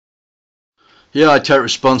Yeah, I take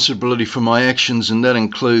responsibility for my actions, and that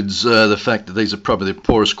includes the fact that these are probably the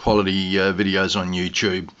poorest quality videos on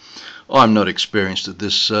YouTube. I'm not experienced at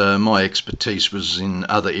this. My expertise was in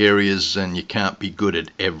other areas, and you can't be good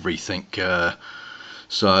at everything.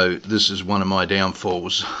 So this is one of my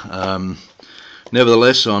downfalls.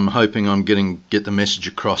 Nevertheless, I'm hoping I'm get the message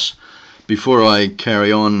across. Before I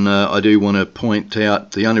carry on, I do want to point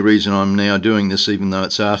out the only reason I'm now doing this, even though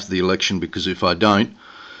it's after the election, because if I don't,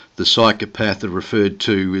 the psychopath referred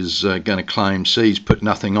to is going to claim, see, he's put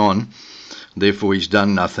nothing on, therefore he's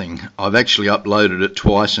done nothing. I've actually uploaded it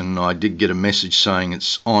twice, and I did get a message saying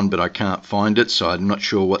it's on, but I can't find it, so I'm not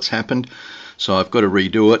sure what's happened. So I've got to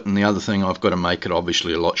redo it, and the other thing, I've got to make it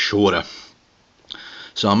obviously a lot shorter.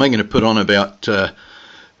 So I'm going to put on about, I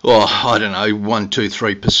don't know, 1, 2,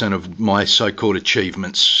 3% of my so-called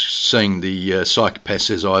achievements, seeing the psychopath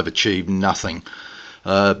says I've achieved nothing.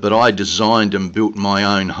 But I designed and built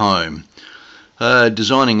my own home.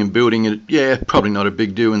 Designing and building it, yeah, probably not a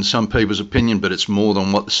big deal in some people's opinion, but it's more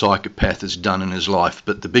than what the psychopath has done in his life.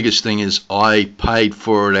 But the biggest thing is I paid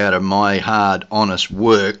for it out of my hard, honest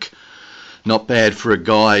work. Not bad for a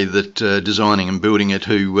guy that designing and building it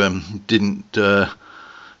who didn't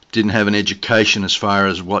have an education as far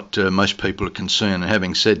as what most people are concerned. And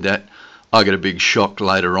having said that, I got a big shock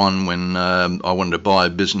later on when I wanted to buy a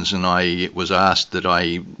business, and I was asked that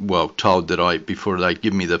told that before they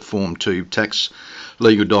give me the Form 2 tax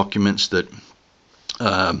legal documents, that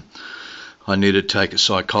I needed to take a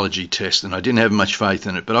psychology test, and I didn't have much faith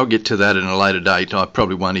in it, but I'll get to that at a later date. I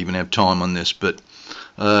probably won't even have time on this, but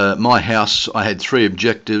my house, I had 3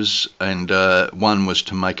 objectives, and one was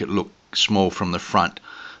to make it look small from the front.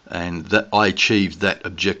 And that I achieved that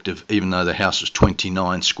objective, even though the house was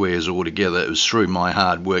 29 squares altogether. It was through my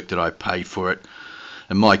hard work that I paid for it.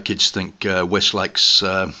 And my kids think Westlake's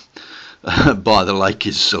by the lake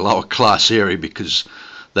is a lower class area, because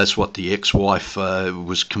that's what the ex-wife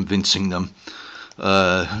was convincing them.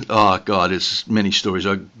 Oh God, there's many stories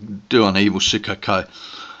I do on EVILSICKOCLAN.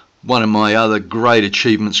 One of my other great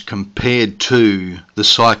achievements compared to the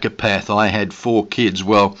psychopath, I had 4 kids.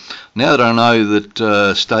 Well, now that I know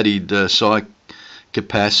that studied psychopaths,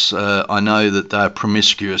 I know that they're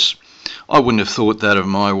promiscuous. I wouldn't have thought that of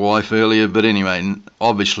my wife earlier, but anyway,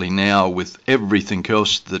 obviously now with everything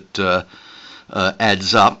else that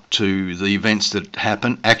adds up to the events that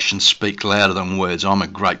happen, actions speak louder than words. I'm a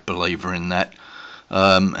great believer in that.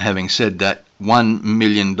 Having said that, $1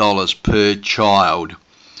 million per child.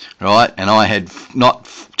 Right, and I had not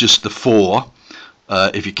just the 4,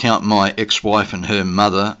 if you count my ex-wife and her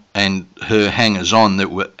mother and her hangers-on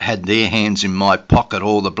that had their hands in my pocket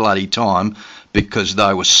all the bloody time, because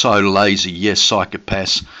they were so lazy. Yes,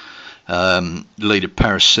 psychopaths lead a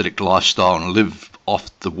parasitic lifestyle and live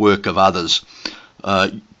off the work of others.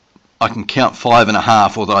 I can count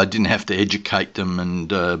 5.5, although I didn't have to educate them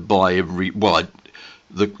and buy every. Well,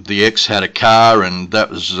 the ex had a car, and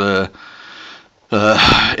that was.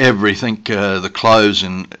 Everything, the clothes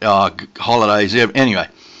and holidays, anyway.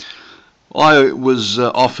 I was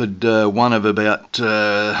offered one of about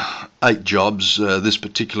 8 jobs. This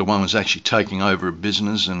particular one was actually taking over a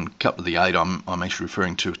business, and a couple of the 8 I'm actually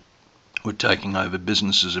referring to were taking over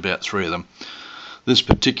businesses, about 3 of them. This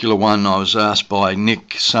particular one, I was asked by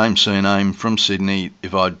Nick, same surname, from Sydney,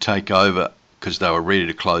 if I'd take over, because they were ready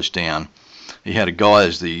to close down. He had a guy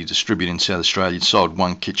as the distributor in South Australia. He'd sold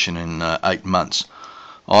 1 kitchen in 8 months.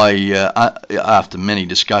 After many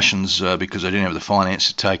discussions, because I didn't have the finance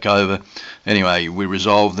to take over, anyway, we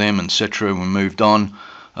resolved them, etc. We moved on.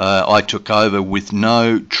 I took over with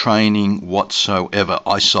no training whatsoever.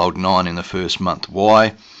 I sold 9 in the first month.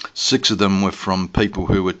 Why? 6 of them were from people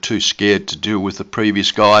who were too scared to deal with the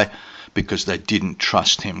previous guy, because they didn't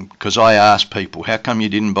trust him. Because I asked people, how come you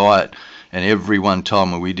didn't buy it? And everyone told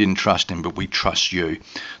me, we didn't trust him, but we trust you.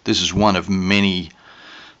 This is one of many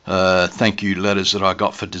thank you letters that I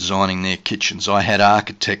got for designing their kitchens. I had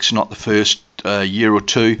architects, not the first year or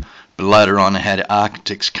 2, but later on I had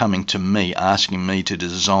architects coming to me, asking me to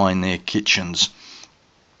design their kitchens.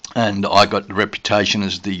 And I got the reputation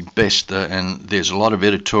as the best, and there's a lot of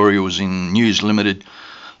editorials in News Limited,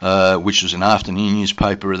 which was an afternoon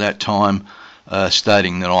newspaper at that time,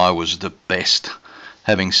 stating that I was the best.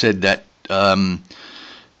 Having said that, the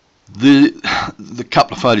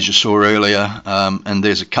couple of photos you saw earlier, and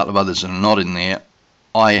there's a couple of others that are not in there,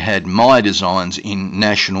 I had my designs in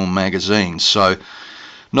national magazines. So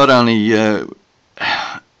not only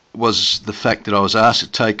was the fact that I was asked to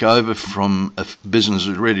take over from a business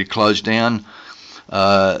that was ready to close down,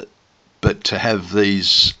 but to have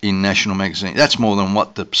these in national magazines, that's more than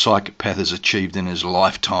what the psychopath has achieved in his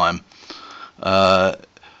lifetime.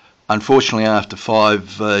 unfortunately, after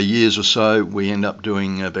 5 years or so, we end up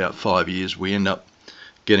doing about 5 years, we end up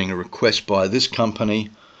getting a request by this company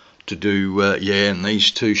to do, and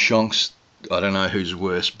these two shonks, I don't know who's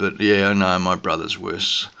worse, but yeah, I know my brother's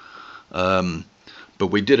worse. But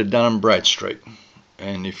we did a Dun & Bradstreet,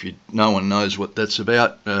 and if no one knows what that's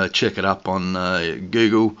about, check it up on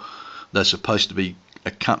Google. They're supposed to be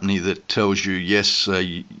a company that tells you, yes,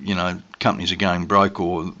 companies are going broke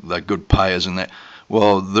or they're good payers and that.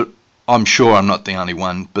 Well, I'm sure I'm not the only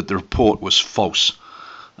one, but the report was false.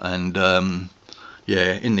 And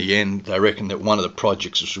in the end, they reckon that one of the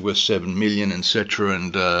projects was worth $7 million, etc.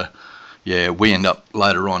 And we end up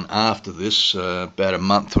later on after this, about a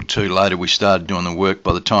month or two later, we started doing the work.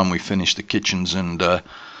 By the time we finished the kitchens, and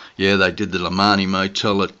they did the Lamani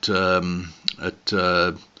Motel at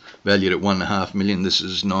valued at $1.5 million. This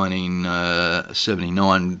is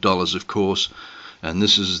 $1979, of course, and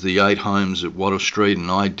this is the 8 homes at Wattle Street,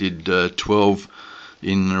 and I did 12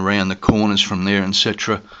 in and around the corners from there,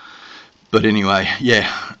 etc. But anyway,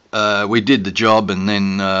 we did the job, and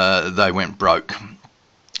then they went broke.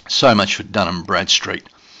 So much for Dun & Bradstreet.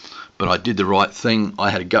 But I did the right thing.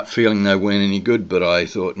 I had a gut feeling they weren't any good, but I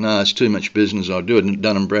thought, no, it's too much business. I'll do it in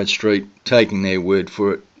Dun & Bradstreet, taking their word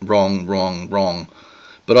for it. Wrong.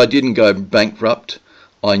 But I didn't go bankrupt.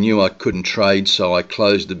 I knew I couldn't trade, so I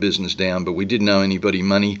closed the business down. But we didn't owe anybody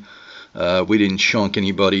money. We didn't shonk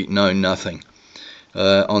anybody. No, nothing.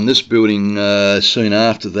 On this building, soon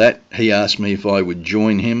after that, he asked me if I would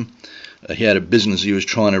join him. He had a business he was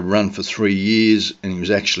trying to run for 3 years, and he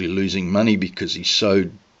was actually losing money because he's so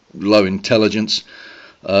low intelligence.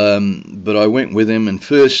 But I went with him, and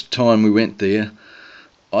first time we went there,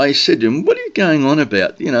 I said to him, what are you going on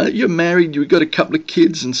about? You're married, you've got a couple of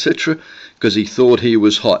kids, etc. Because he thought he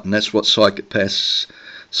was hot, and that's what psychopaths,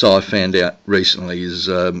 so I found out recently, is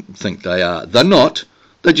think they are. They're not,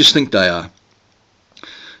 they just think they are.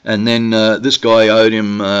 And then this guy owed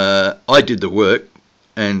him, I did the work,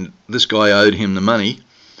 and this guy owed him the money,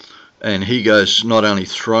 and he goes not only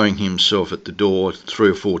throwing himself at the door 3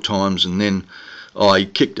 or 4 times, and then I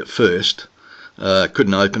kicked it first,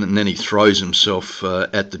 couldn't open it, and then he throws himself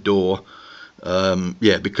at the door,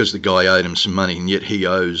 because the guy owed him some money, and yet he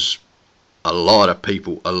owes a lot of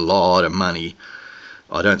people a lot of money.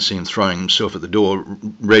 I don't see him throwing himself at the door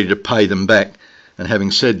ready to pay them back. And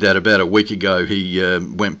having said that, about a week ago he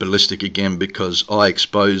went ballistic again because I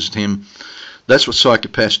exposed him. That's what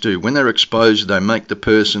psychopaths do. When they're exposed, they make the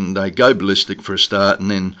person, they go ballistic for a start, and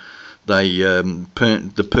then they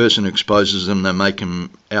the person who exposes them, they make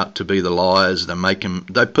them out to be the liars.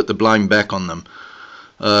 They put the blame back on them.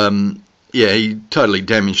 He totally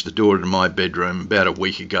damaged the door to my bedroom about a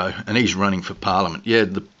week ago, and he's running for Parliament. Yeah,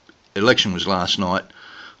 the election was last night.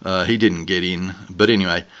 He didn't get in, but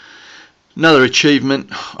anyway. Another achievement,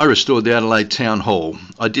 I restored the Adelaide Town Hall.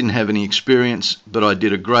 I didn't have any experience, but I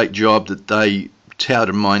did a great job that they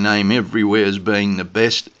touted my name everywhere as being the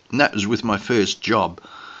best, and that was with my first job.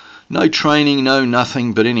 No training, no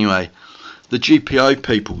nothing, but anyway, the GPO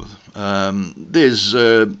people, there's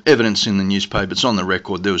evidence in the newspaper, it's on the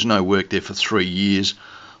record, there was no work there for 3 years.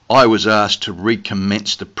 I was asked to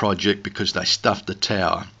recommence the project because they stuffed the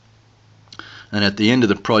tower. And at the end of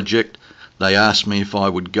the project, they asked me if I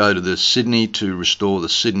would go to the Sydney to restore the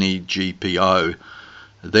Sydney GPO.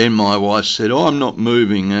 Then my wife said, I'm not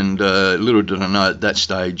moving, and little did I know at that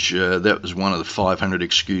stage that was one of the 500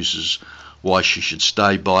 excuses why she should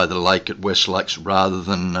stay by the lake at West Lakes rather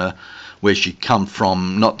than where she come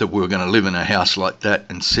from. Not that we were going to live in a house like that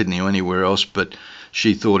in Sydney or anywhere else, but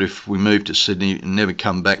she thought if we moved to Sydney and never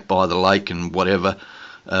come back by the lake and whatever,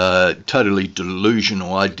 totally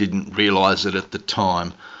delusional. I didn't realise it at the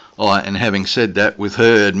time. And having said that, with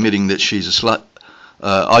her admitting that she's a slut,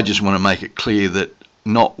 I just want to make it clear that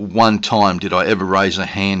not one time did I ever raise a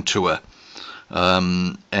hand to her.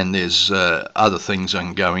 And there's other things I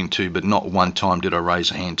can go into, but not one time did I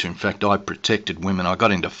raise a hand to her. In fact, I protected women. I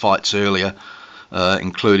got into fights earlier,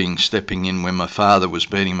 including stepping in when my father was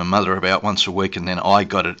beating my mother about once a week, and then I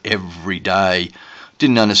got it every day.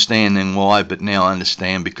 Didn't understand then why, but now I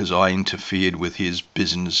understand because I interfered with his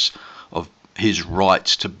business of his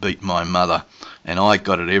rights to beat my mother, and I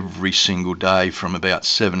got it every single day from about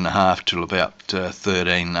 7.5 till about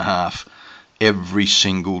 13.5, every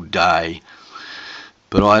single day.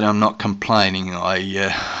 But I'm not complaining.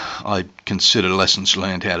 I consider lessons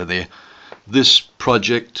learned out of there. This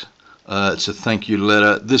project, it's a thank you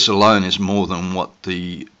letter. This alone is more than what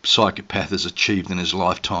the psychopath has achieved in his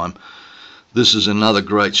lifetime. This is another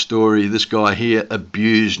great story. This guy here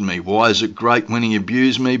abused me. Why is it great when he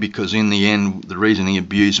abused me? Because in the end, the reason he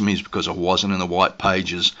abused me is because I wasn't in the white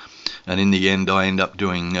pages. and in the end I end up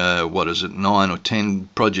doing 9 or 10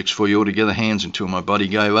 projects for you altogether, hands until my body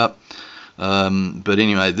gave up. But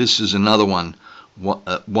anyway, this is another one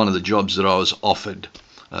of the jobs that I was offered.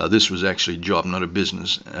 This was actually a job, not a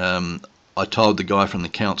business. I told the guy from the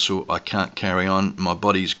council I can't carry on, my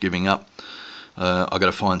body's giving up, I got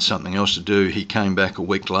to find something else to do. He came back a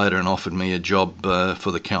week later and offered me a job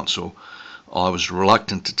for the council. I was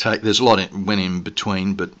reluctant to take, there's a lot that went in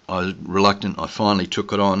between, but I was reluctant. I finally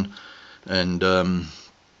took it on and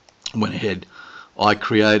went ahead. I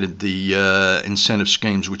created the incentive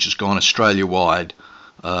schemes which has gone Australia-wide.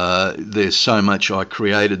 There's so much. I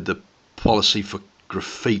created the policy for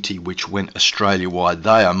graffiti which went Australia-wide.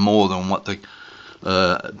 They are more than what the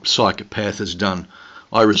Psychopath has done.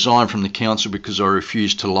 I resigned from the council because I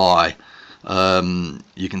refused to lie.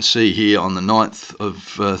 You can see here on the 9th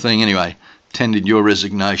of thing, anyway, tendered your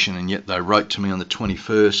resignation, and yet they wrote to me on the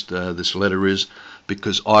 21st, this letter is,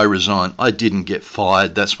 because I resigned. I didn't get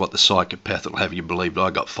fired. That's what the Psychopath will have you believe.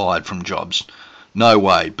 I got fired from jobs. No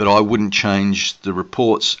way. But I wouldn't change the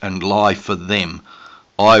reports and lie for them.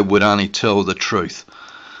 I would only tell the truth.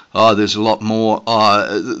 There's a lot more.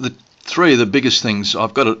 The three of the biggest things,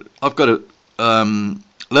 I've got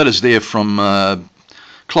letters there from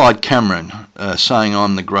Clyde Cameron saying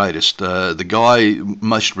I'm the greatest. The guy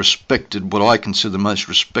most respected, what I consider the most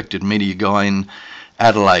respected media guy in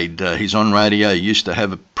Adelaide. He's on radio. He used to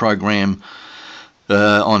have a program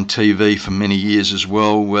on TV for many years as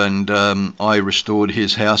well, and I restored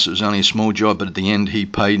his house. It was only a small job, but at the end he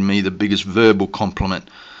paid me the biggest verbal compliment.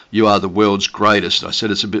 You are the world's greatest. I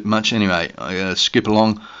said it's a bit much. Anyway, I skip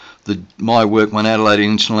along. My work won Adelaide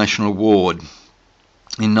International Award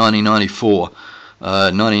in 1994.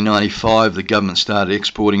 1995, the government started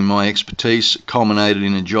exporting my expertise. It culminated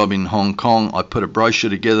in a job in Hong Kong. I put a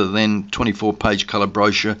brochure together then, 24-page colour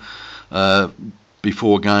brochure,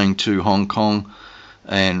 before going to Hong Kong,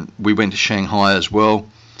 and we went to Shanghai as well.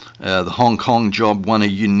 The Hong Kong job won a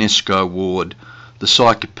UNESCO award. The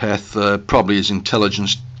Psychopath probably is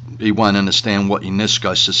intelligence. He won't understand what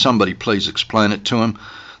UNESCO says. Somebody please explain it to him.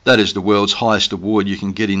 That is the world's highest award you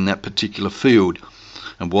can get in that particular field.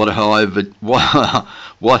 And what have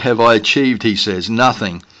I achieved, he says?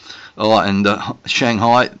 Nothing. And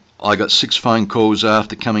Shanghai, I got 6 phone calls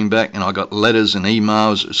after coming back, and I got letters and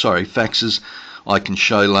emails, faxes. I can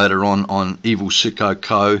show later on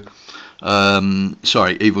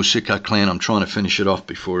EVILSICKOCLAN. I'm trying to finish it off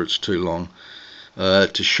before it's too long.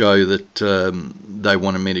 To show that they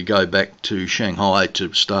wanted me to go back to Shanghai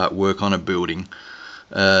to start work on a building.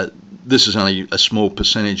 This is only a small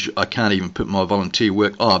percentage. I can't even put my volunteer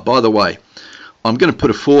work. By the way, I'm going to put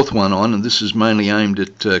a 4th one on, and this is mainly aimed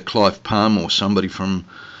at Clive Palmer or somebody from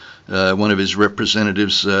one of his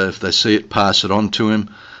representatives. If they see it, pass it on to him,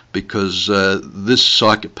 because this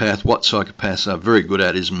psychopath, what psychopaths are very good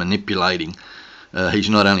at, is manipulating. He's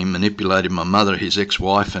not only manipulated my mother, his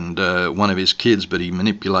ex-wife, and one of his kids, but he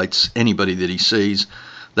manipulates anybody that he sees.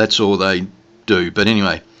 That's all they do. But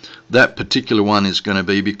anyway, that particular one is going to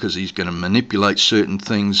be because he's going to manipulate certain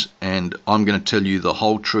things, and I'm going to tell you the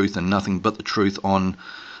whole truth and nothing but the truth on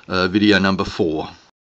video number 4.